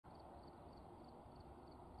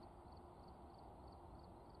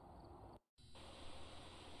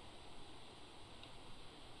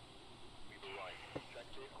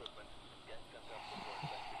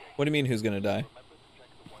What do you mean, who's gonna die?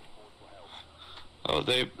 Oh,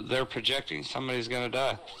 they're projecting somebody's gonna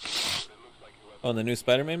die. Oh, in the new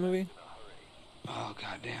Spider-Man movie? Oh,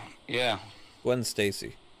 goddamn. Yeah. Gwen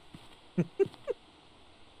Stacy.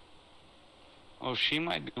 Oh, she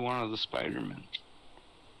might be one of the Spider-Men.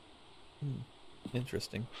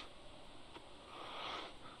 Interesting.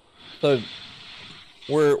 So,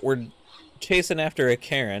 we're chasing after a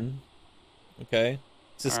Karen. Okay?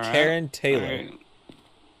 This is Karen Taylor.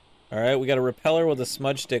 Alright, we gotta repel her with a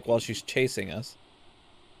smudge stick while she's chasing us.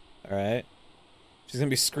 Alright? She's gonna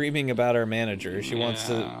be screaming about our manager. She wants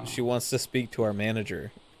to speak to our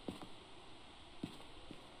manager.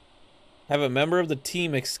 Have a member of the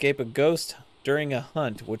team escape a ghost during a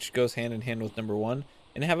hunt, which goes hand in hand with number 1,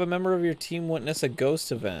 and have a member of your team witness a ghost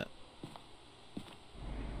event.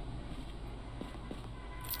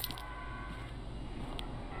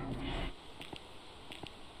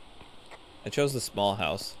 I chose the small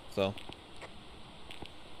house, so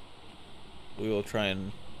we will try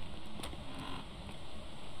and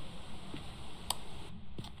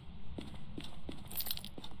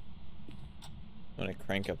I'm gonna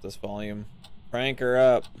crank up this volume. Crank her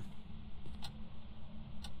up.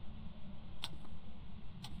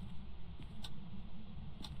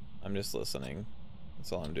 I'm just listening.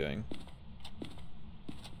 That's all I'm doing.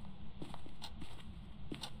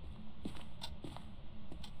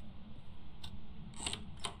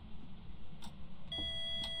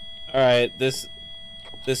 Alright, this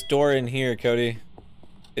door in here, Cody.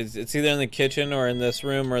 It's either in the kitchen or in this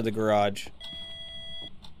room or the garage.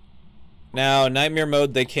 Now, Nightmare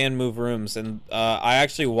Mode, they can move rooms, and I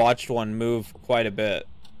actually watched one move quite a bit.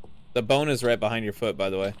 The bone is right behind your foot, by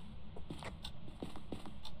the way.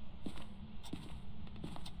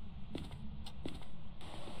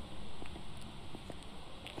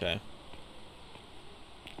 Okay.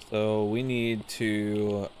 So, we need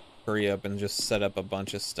to hurry up and just set up a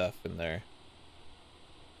bunch of stuff in there.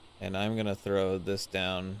 And I'm gonna throw this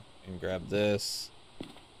down and grab this.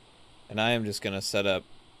 And I am just gonna set up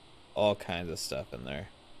all kinds of stuff in there.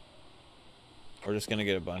 We're just gonna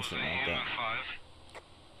get a bunch of them like that.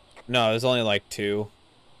 No, there's only like 2.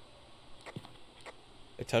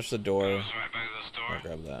 They touch the door. Right by this door. I'll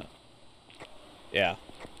grab that. Yeah.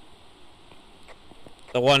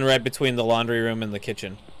 The one right between the laundry room and the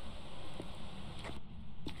kitchen.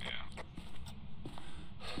 Yeah.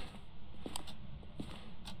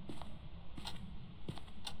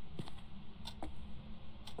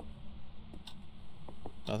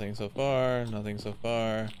 Nothing so far, nothing so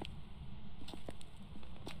far.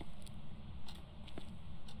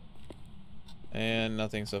 And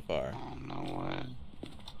nothing so far. Oh, no way.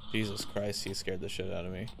 Jesus Christ, he scared the shit out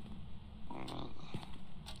of me.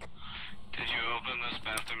 Did you open this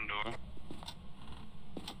bathroom door?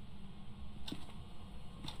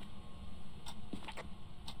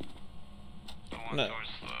 The one No. towards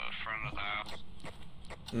the front of the house?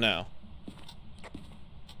 No.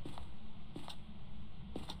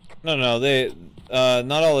 No, they,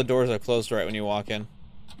 not all the doors are closed right when you walk in.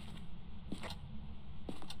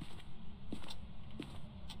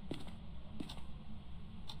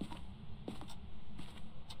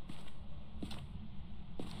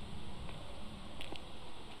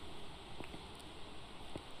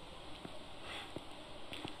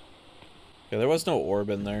 Okay, there was no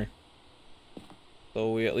orb in there.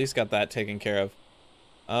 So we at least got that taken care of.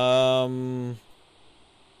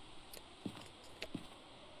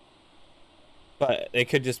 But they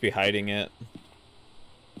could just be hiding it.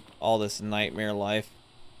 All this nightmare life.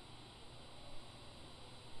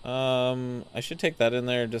 I should take that in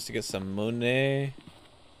there just to get some money.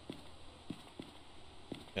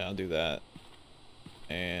 Yeah, I'll do that.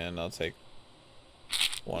 And I'll take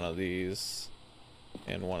one of these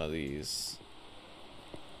and one of these.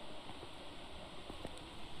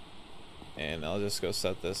 And I'll just go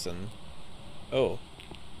set this in. Oh.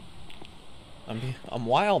 I'm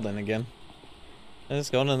wilding again. I'm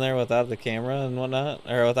just going in there without the camera and whatnot,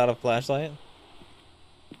 or without a flashlight.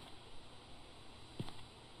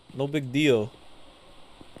 No big deal.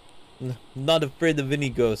 Not afraid of any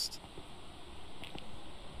ghost.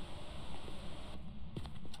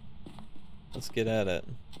 Let's get at it.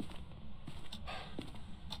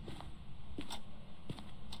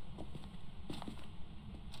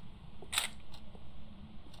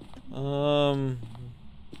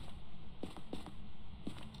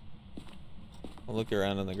 I'll look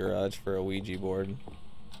around in the garage for a Ouija board.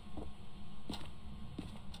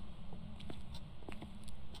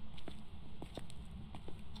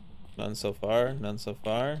 None so far, none so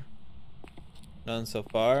far. None so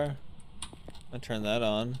far. I turn that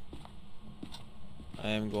on. I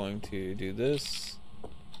am going to do this.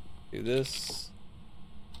 Do this.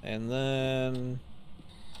 And then...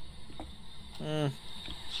 Is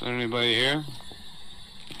there anybody here?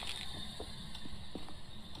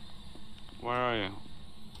 Where are you?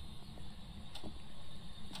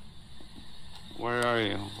 Where are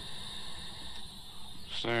you?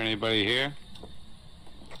 Is there anybody here?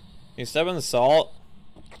 You step in the salt?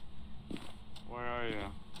 Where are you?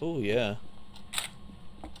 Oh yeah.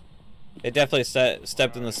 It definitely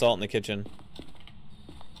stepped in the salt in the kitchen.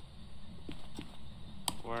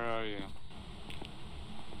 Where are you?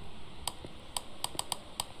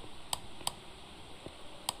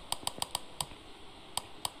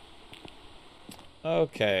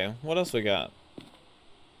 Okay, what else we got?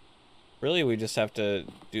 Really, we just have to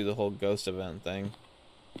do the whole ghost event thing.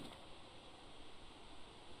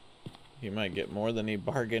 He might get more than he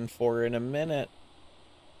bargained for in a minute.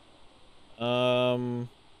 How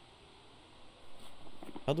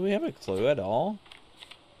do we have a clue at all?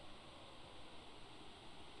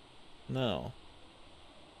 No.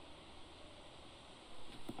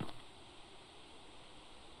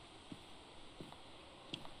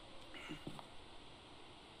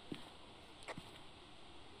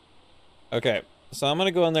 Okay, so I'm gonna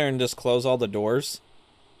go in there and just close all the doors.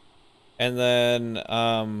 And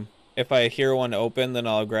then, if I hear one open, then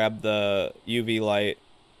I'll grab the UV light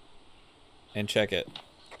and check it.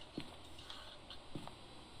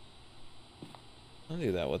 I'll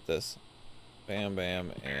do that with this. Bam,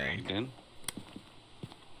 bam, and... Then?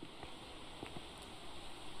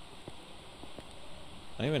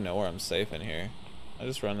 I don't even know where I'm safe in here. I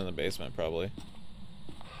just run in the basement, probably.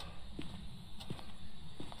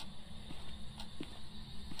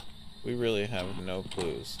 We really have no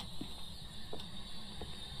clues.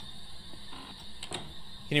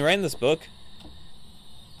 Can you write in this book?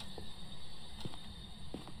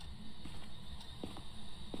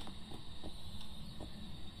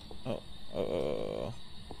 Oh.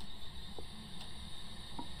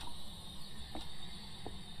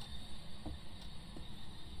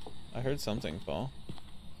 I heard something fall.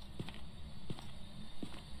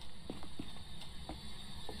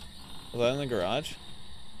 Was that in the garage?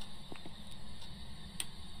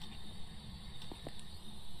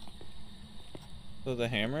 Was it the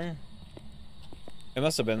hammer? It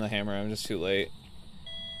must have been the hammer, I'm just too late.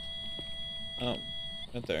 Oh,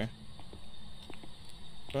 right there.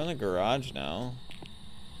 We're in the garage now.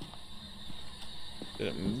 Did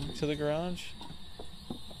it move to the garage?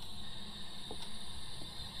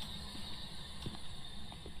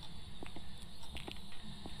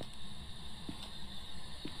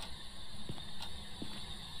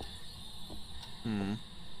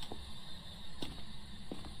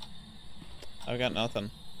 I've got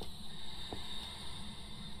nothing.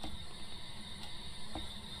 This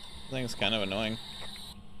thing's kind of annoying.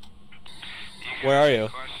 Where are you?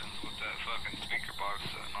 Questions with that fucking speaker box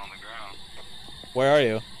sitting on the ground. Where are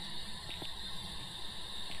you?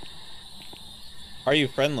 Are you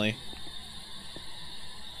friendly?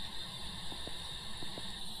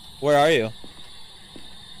 Where are you?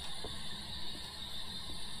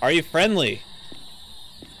 Are you friendly?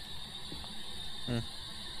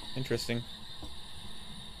 Interesting.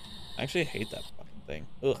 I actually hate that fucking thing.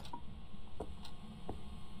 Ugh.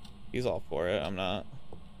 He's all for it, I'm not.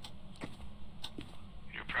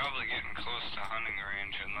 You're probably getting close to hunting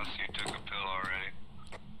range unless you took a pill already.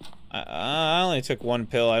 I only took one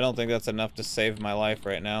pill. I don't think that's enough to save my life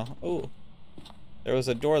right now. Oh. There was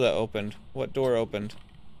a door that opened. What door opened?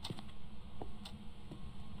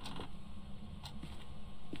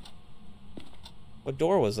 What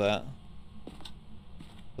door was that?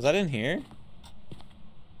 Was that in here?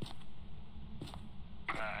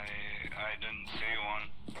 I didn't see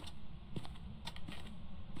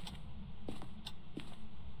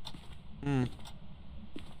one.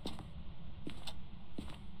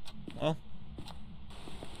 Well.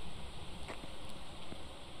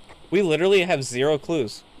 We literally have 0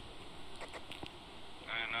 clues.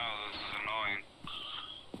 I know, this is annoying.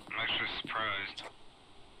 I'm actually surprised.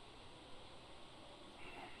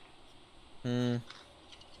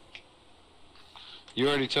 You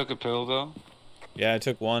already took a pill, though? Yeah, I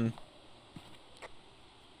took one.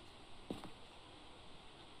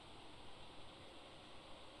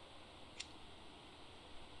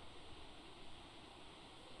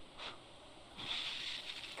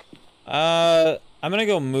 I'm gonna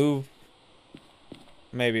go move.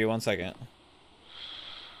 Maybe, 1 second.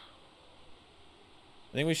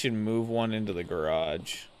 I think we should move one into the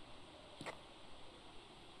garage.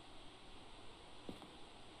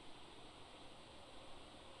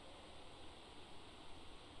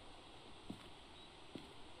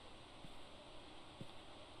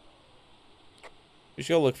 We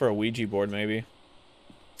should go look for a Ouija board, maybe.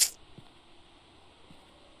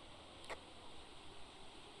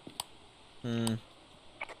 Where's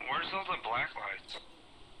all the black lights?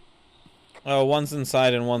 Oh, one's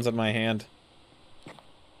inside and one's in my hand. You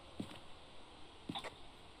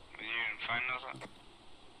didn't find nothing?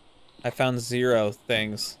 I found 0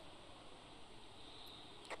 things.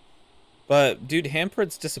 But, dude,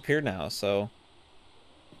 handprints disappeared now, so...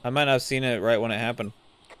 I might not have seen it right when it happened.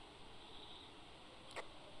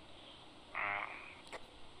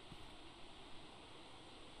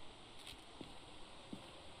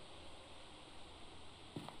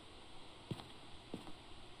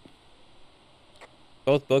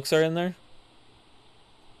 Both books are in there?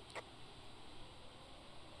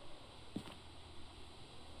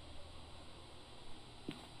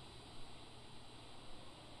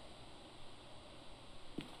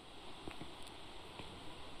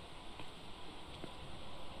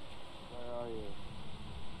 Where are you?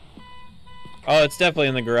 Oh, it's definitely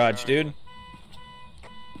in the garage, dude.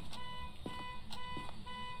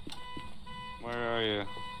 Where are you?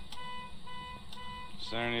 Is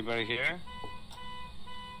there anybody here?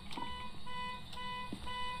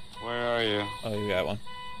 Where are you? Oh, you got one.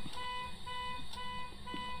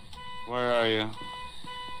 Where are you?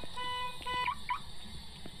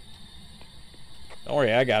 Don't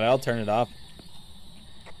worry, I got it. I'll turn it off.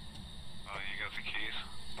 Oh, you got the keys?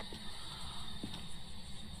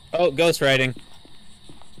 Oh, ghost writing.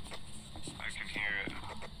 I can hear it.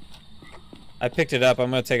 I picked it up.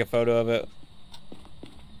 I'm gonna take a photo of it.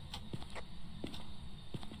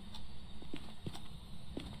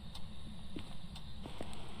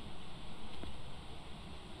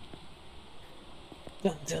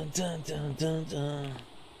 Dun, dun, dun, dun, dun, dun.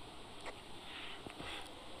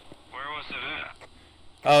 Where was it at?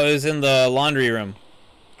 Oh, it was in the laundry room.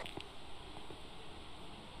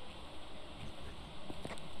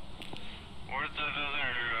 Where'd that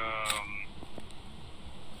other,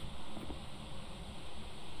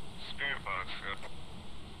 spirit box go?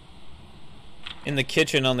 In the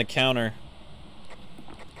kitchen on the counter.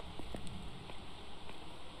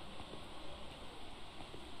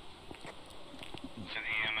 It's an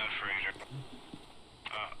EMF reader.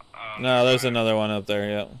 No, there's another one up there,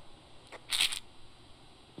 yep.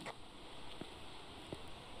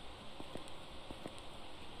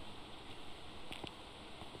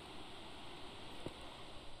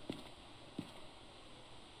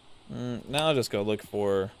 Now I'll just go look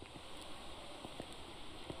for...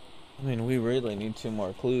 I mean, we really need 2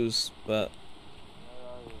 more clues, but... Where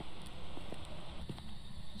are you?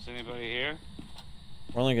 Is anybody here?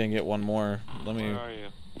 we're only gonna get 1 more. Let me Where are you?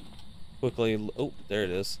 quickly... Oh, there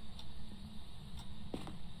it is.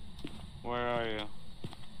 Where are you?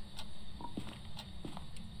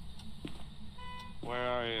 Where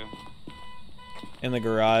are you? In the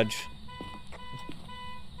garage.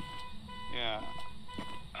 Yeah.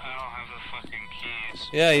 I don't have the fucking keys.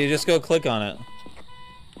 Yeah, you just go click on it.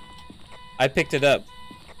 I picked it up.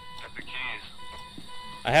 Got the keys.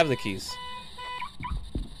 I have the keys.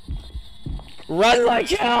 Run like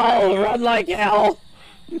hell! Run like hell!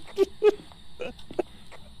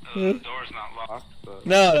 The door's not locked, but...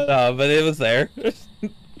 No, but it was there. Did you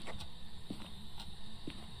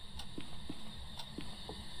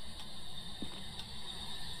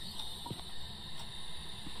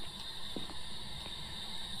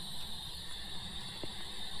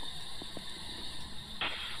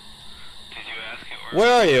ask it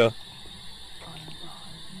Where are you?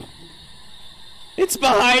 It's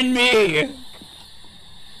behind me!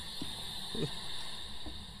 So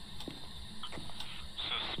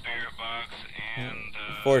spirit box and,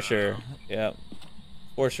 For sure, yeah.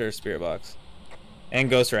 For sure, spirit box. And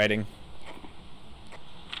ghost writing.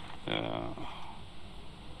 Yeah.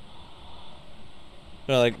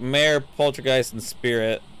 So like Mare, Poltergeist, and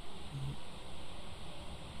Spirit.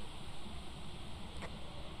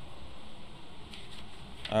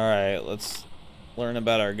 Alright, let's learn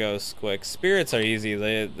about our ghosts quick. Spirits are easy.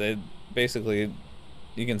 They basically,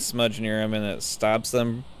 you can smudge near them and it stops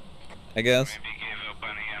them, I guess. maybe gave up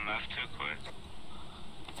on EMF too quick.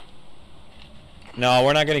 No,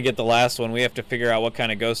 we're not going to get the last one. We have to figure out what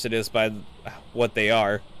kind of ghost it is by what they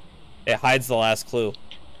are. It hides the last clue.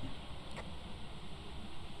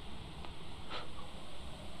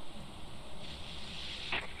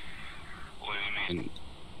 What do you mean?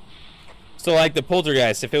 So like the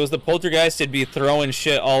poltergeist, if it was the poltergeist, it'd be throwing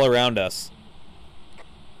shit all around us.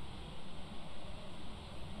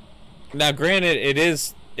 Now granted, it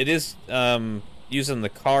is using the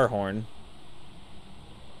car horn.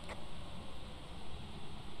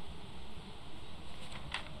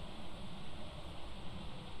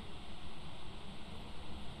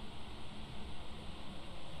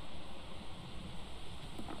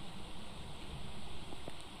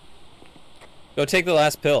 Go take the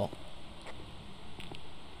last pill.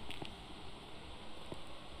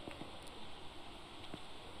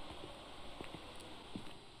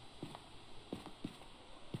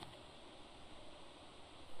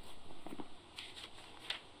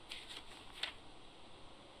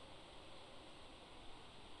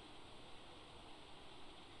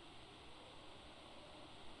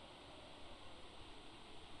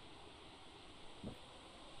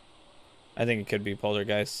 I think it could be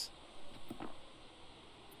poltergeist.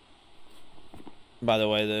 By the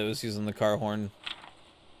way, that was using the car horn.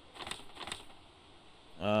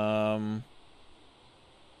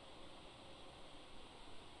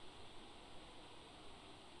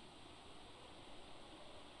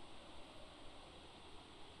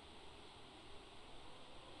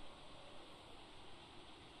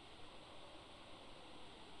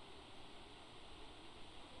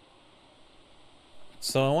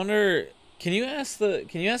 So I wonder, can you ask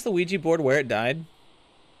the Ouija board where it died?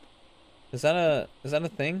 Is that a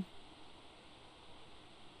thing?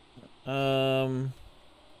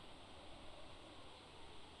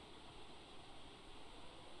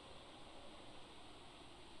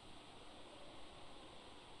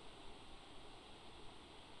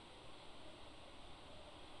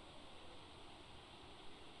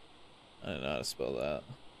 I don't know how to spell that.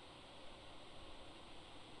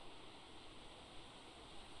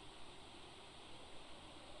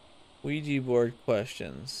 Ouija board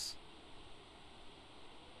questions.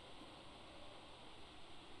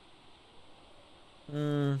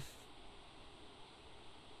 Hmm.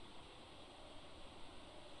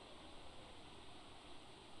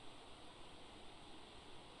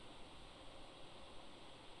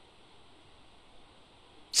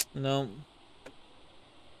 No.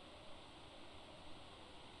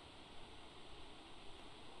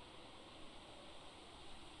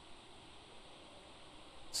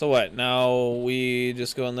 So what? Now we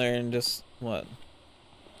just go in there and just what?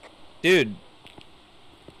 Dude,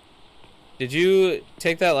 did you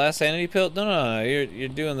take that last sanity pill? No. You're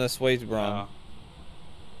doing this way wrong. No.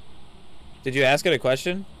 Did you ask it a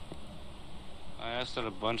question? I asked it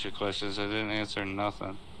a bunch of questions. I didn't answer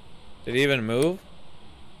nothing. Did it even move?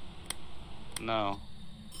 No.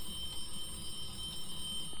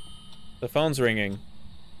 The phone's ringing.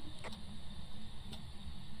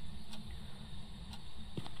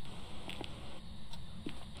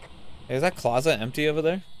 Hey, is that closet empty over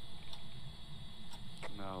there?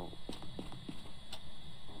 No.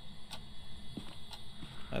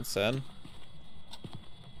 That's sad.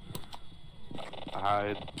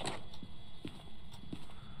 Hide.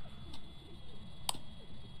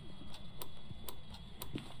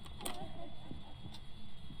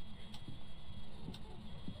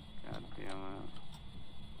 God damn it.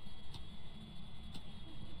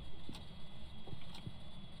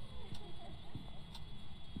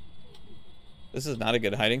 This is not a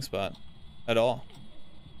good hiding spot at all.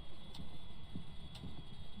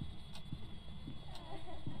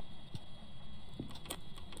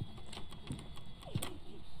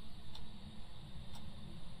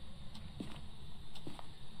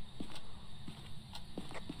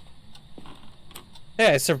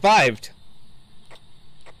 Hey, I survived.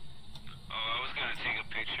 Oh, I was gonna take a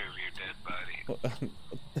picture of your dead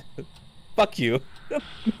body. Fuck you.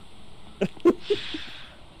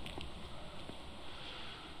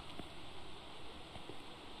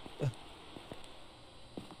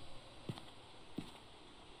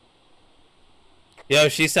 Yo,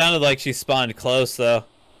 she sounded like she spawned close, though.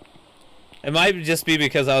 It might just be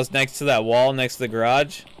because I was next to that wall next to the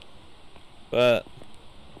garage. But...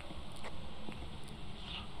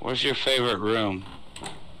 Where's your favorite room?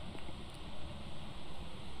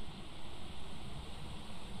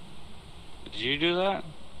 Did you do that?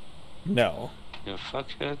 no. You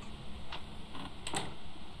fuckhead.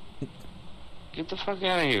 Get the fuck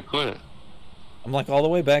out of here, quit it. I'm like all the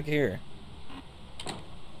way back here.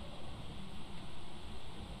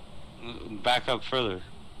 Back up further.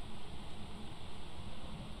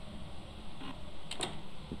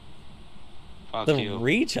 Fuck The you.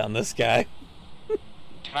 reach on this guy.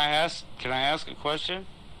 Can I ask a question?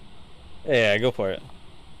 Yeah, go for it.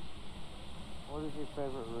 What is your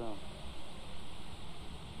favorite room?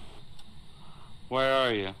 Where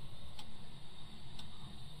are you?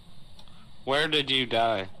 Where did you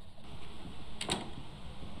die?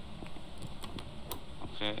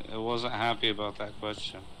 Okay, I wasn't happy about that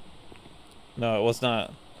question. No, it was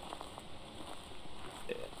not.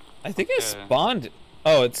 I think it Okay. spawned.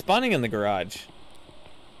 Oh, it's spawning in the garage.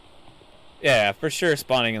 Yeah, for sure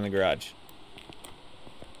spawning in the garage.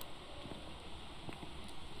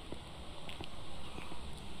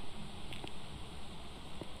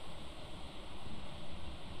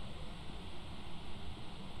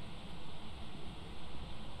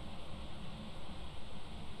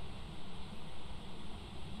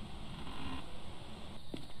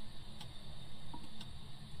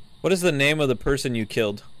 What is the name of the person you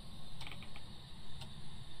killed?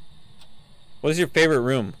 What is your favorite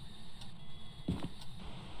room?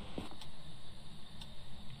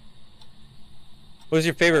 What is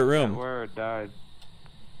your favorite room? Where it died.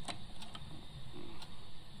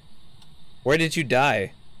 Where did you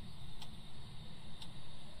die?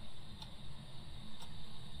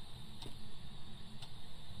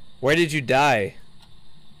 Where did you die?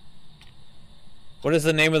 What is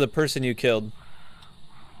the name of the person you killed?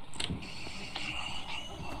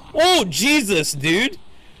 Oh, Jesus, dude!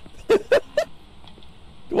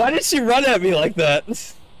 Why did she run at me like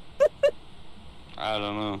that? I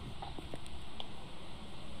don't know.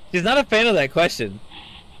 She's not a fan of that question.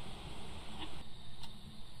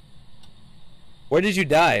 Where did you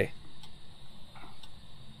die?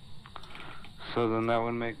 So then that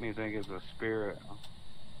would make me think it's a spirit.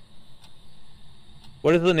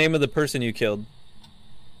 What is the name of the person you killed?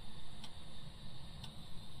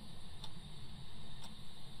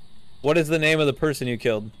 What is the name of the person you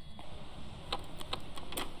killed?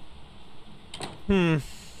 Hmm.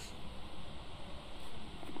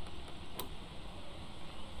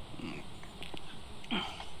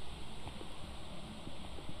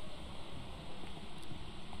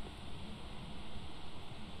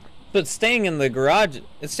 So it's staying in the garage.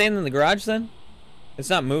 It's staying in the garage then? It's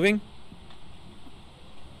not moving?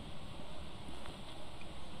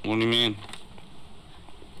 What do you mean?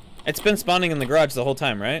 It's been spawning in the garage the whole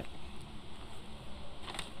time, right?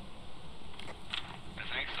 I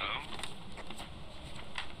think so.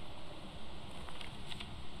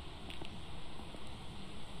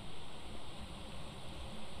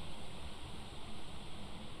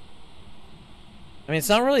 I mean, it's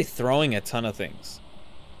not really throwing a ton of things.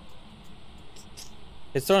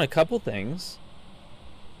 It's throwing a couple things.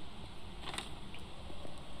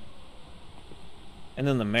 And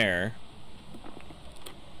then the mayor.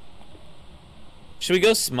 Should we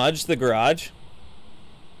go smudge the garage?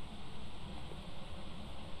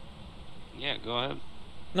 Yeah, go ahead.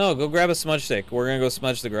 No, go grab a smudge stick. We're gonna go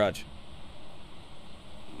smudge the garage.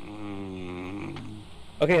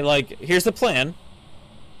 Okay, like, here's the plan.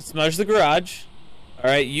 Smudge the garage.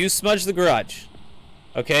 Alright, you smudge the garage.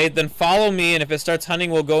 Okay, then follow me, and if it starts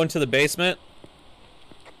hunting, we'll go into the basement.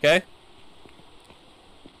 Okay?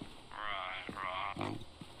 Right.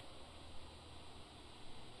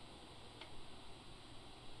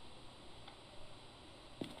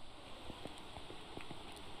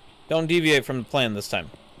 Don't deviate from the plan this time.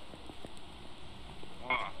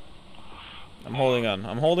 What? I'm holding on.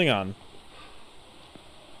 I'm holding on.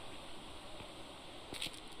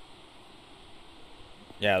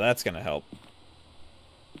 Yeah, that's gonna help.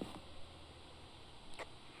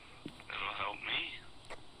 It'll help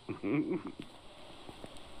me.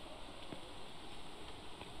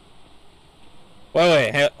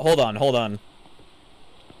 Wait, hold on, hold on.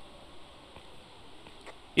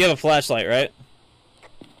 You have a flashlight, right?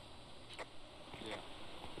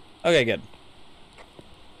 Yeah. Okay, good.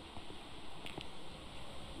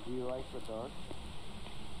 Do you like the dark?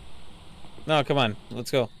 No, come on.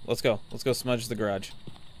 Let's go. Let's go. Let's go smudge the garage.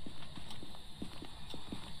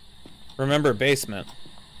 Remember, basement.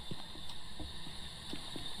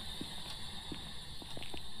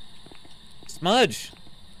 Smudge!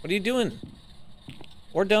 What are you doing?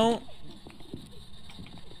 Or don't.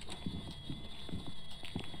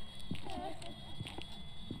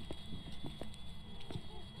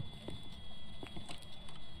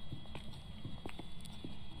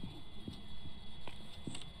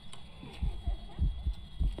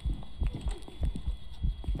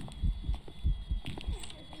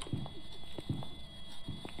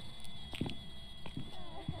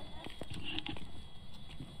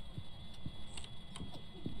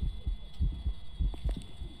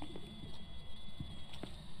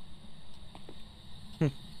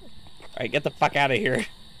 Alright, get the fuck out of here.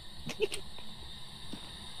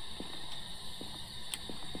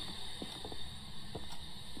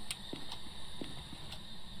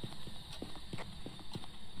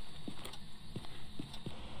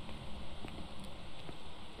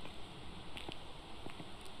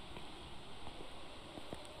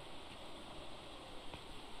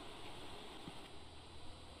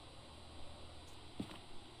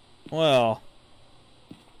 Well.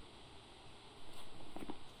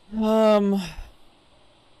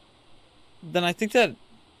 Then I think that...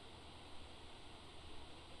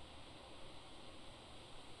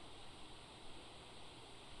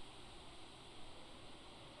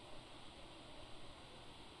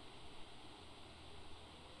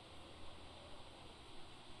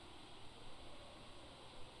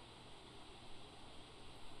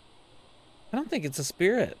 I don't think it's a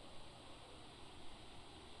spirit.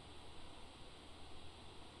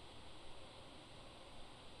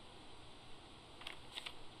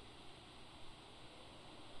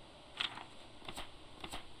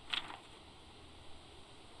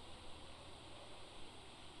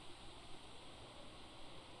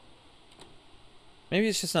 Maybe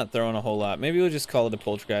it's just not throwing a whole lot. Maybe we'll just call it a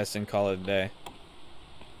poltergeist and call it a day. Do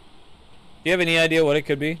you have any idea what it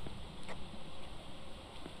could be?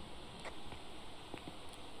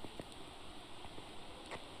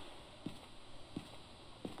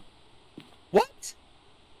 What?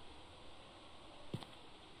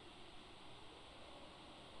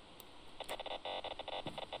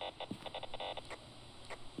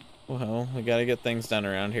 Well, we gotta get things done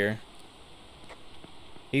around here.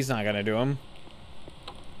 He's not gonna do them.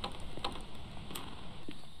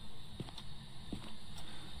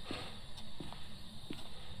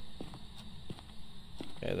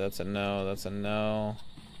 Okay, that's a no, that's a no.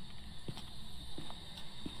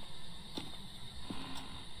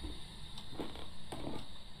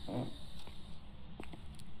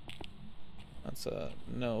 That's a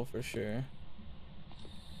no for sure.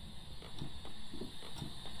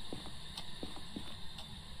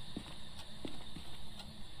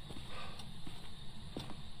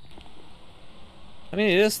 I mean,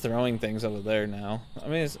 it is throwing things over there now. I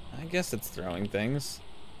mean, I guess it's throwing things.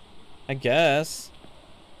 I guess.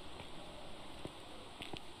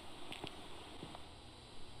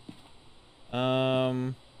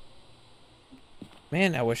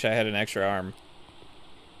 Man, I wish I had an extra arm.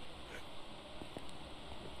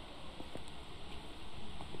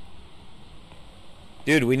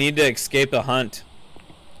 Dude, we need to escape the hunt.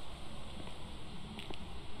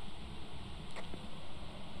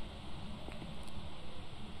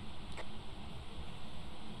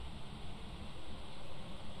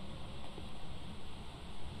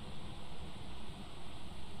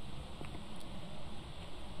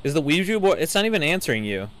 Is the Ouija board? It's not even answering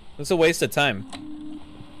you. It's a waste of time.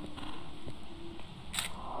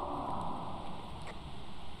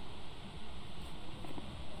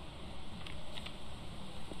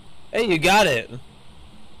 Hey, you got it.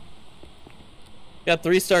 Got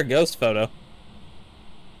 3-star ghost photo.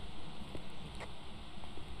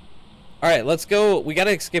 All right, let's go. We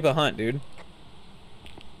gotta escape a hunt, dude.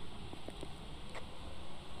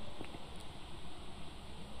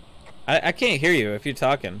 I can't hear you if you're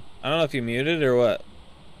talking. I don't know if you muted or what.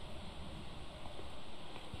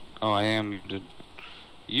 Oh, I am muted.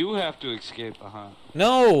 You have to escape the hunt.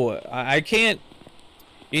 No, I can't.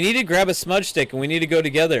 You need to grab a smudge stick and we need to go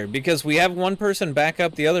together because we have one person back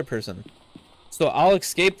up the other person. So I'll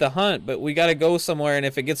escape the hunt, but we gotta go somewhere, and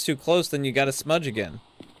if it gets too close, then you gotta smudge again.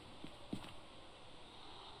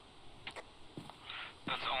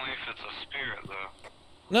 That's only if it's a spirit,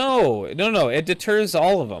 though. No, it deters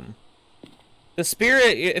all of them. The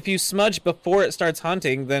spirit, if you smudge before it starts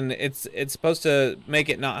hunting, then it's supposed to make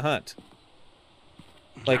it not hunt.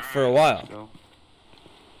 Like for a while. Go.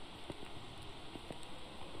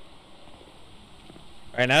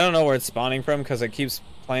 Alright, and I don't know where it's spawning from because it keeps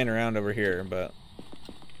playing around over here, but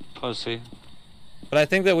Pussy. But I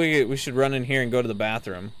think that we should run in here and go to the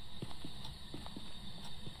bathroom.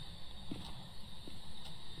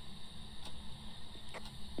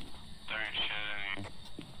 There ain't shit in here.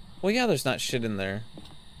 Well, yeah, there's not shit in there.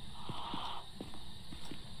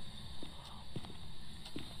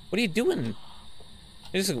 What are you doing?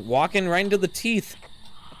 You're just walking right into the teeth.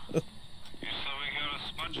 You said we gotta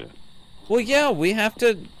smudge it. Well, yeah, we have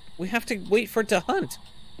to wait for it to hunt.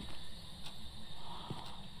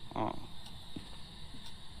 Oh.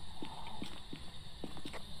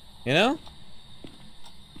 You know?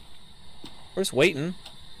 We're just waiting.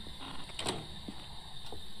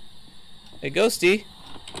 Hey, Ghosty.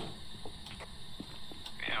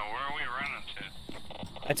 Yeah, where are we running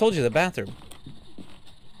to? I told you the bathroom.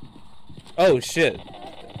 Oh, shit.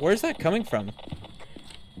 Where's that coming from?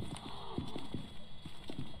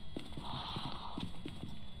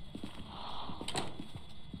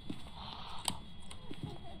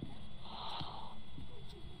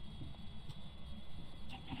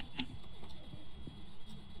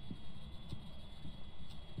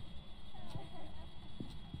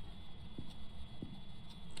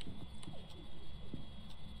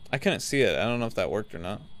 I couldn't see it. I don't know if that worked or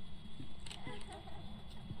not.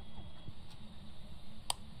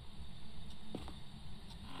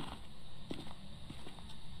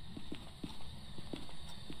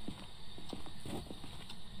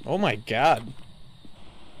 Oh my god.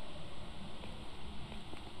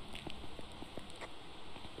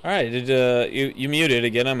 Alright, did you muted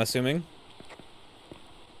again, I'm assuming?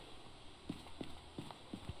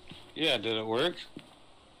 Yeah, did it work?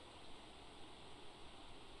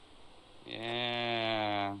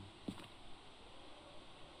 Yeah.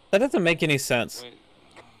 That doesn't make any sense.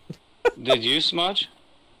 Wait. Did you smudge?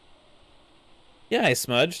 Yeah, I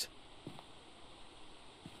smudged.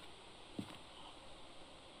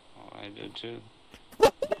 Oh, I did too.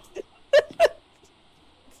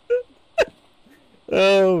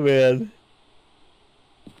 Oh man.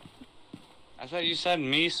 I thought you said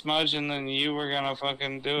me smudge and then you were gonna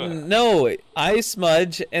fucking do it. No, I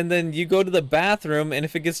smudge and then you go to the bathroom, and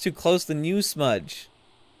if it gets too close, then you smudge.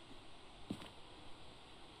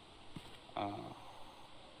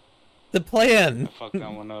 The plan. I fucked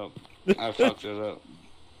that one up. I fucked it up.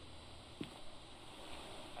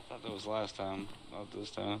 I thought that was last time, not this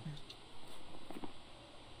time.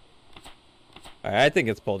 Alright, I think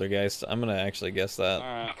it's Poltergeist. I'm gonna actually guess that.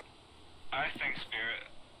 Alright. I think Spirit.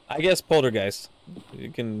 I guess Poltergeist. You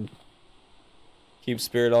can keep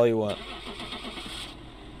Spirit all you want.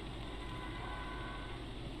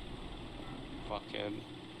 Fuckhead.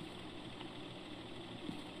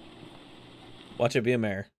 Watch it be a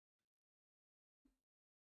mare.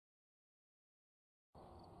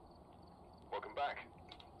 Welcome back.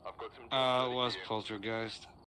 I've got some. It was Poltergeist.